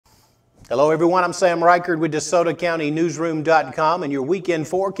Hello everyone, I'm Sam Reichard with DeSotoCountyNewsroom.com and your weekend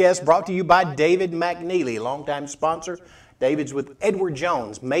forecast brought to you by David McNeely, longtime sponsor. David's with Edward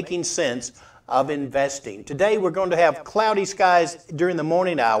Jones, making sense of investing. Today we're going to have cloudy skies during the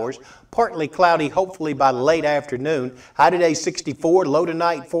morning hours, partly cloudy hopefully by late afternoon. High today 64, low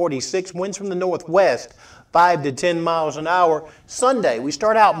tonight 46, winds from the northwest 5 to 10 miles an hour. Sunday, we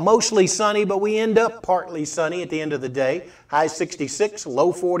start out mostly sunny, but we end up partly sunny at the end of the day. High 66,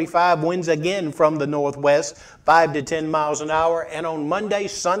 low 45, winds again from the northwest, 5 to 10 miles an hour. And on Monday,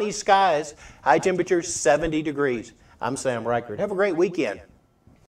 sunny skies, high temperature 70 degrees. I'm Sam Reichard. Have a great weekend.